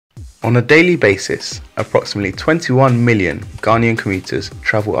On a daily basis, approximately 21 million Ghanaian commuters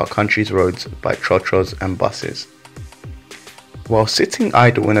travel our country's roads by TroTros and buses. While sitting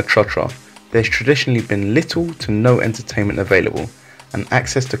idle in a TroTro, there's traditionally been little to no entertainment available, and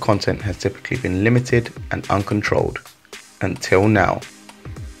access to content has typically been limited and uncontrolled. Until now.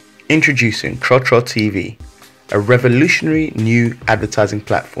 Introducing TroTro TV, a revolutionary new advertising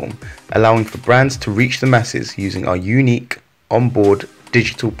platform allowing for brands to reach the masses using our unique onboard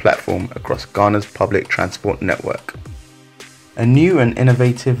digital platform across Ghana's public transport network. A new and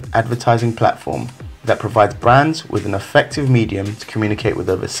innovative advertising platform that provides brands with an effective medium to communicate with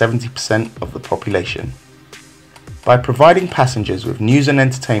over 70% of the population. By providing passengers with news and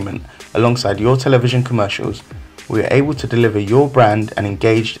entertainment alongside your television commercials, we are able to deliver your brand an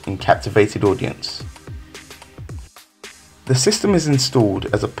engaged and captivated audience. The system is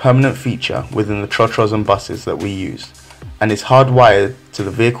installed as a permanent feature within the TroTros and buses that we use, and is hardwired to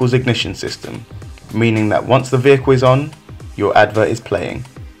the vehicle's ignition system, meaning that once the vehicle is on, your advert is playing.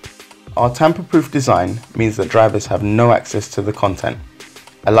 Our tamper-proof design means that drivers have no access to the content,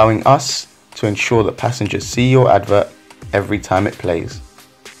 allowing us to ensure that passengers see your advert every time it plays.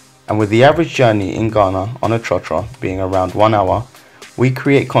 And with the average journey in Ghana on a TroTro being around 1 hour, we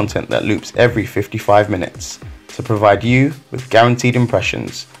create content that loops every 55 minutes to provide you with guaranteed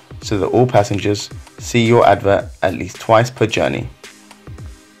impressions so that all passengers see your advert at least twice per journey.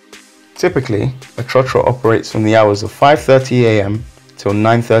 Typically, a TroTro operates from the hours of 5:30 AM till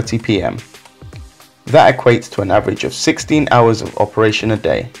 9:30 PM. That equates to an average of 16 hours of operation a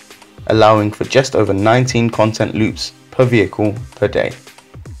day, allowing for just over 19 content loops per vehicle per day.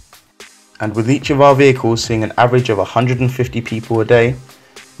 And with each of our vehicles seeing an average of 150 people a day,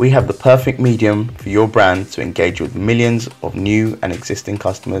 we have the perfect medium for your brand to engage with millions of new and existing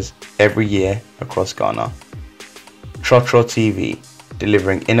customers every year across Ghana. TroTro TV,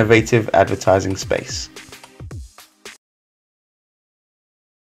 delivering innovative advertising space.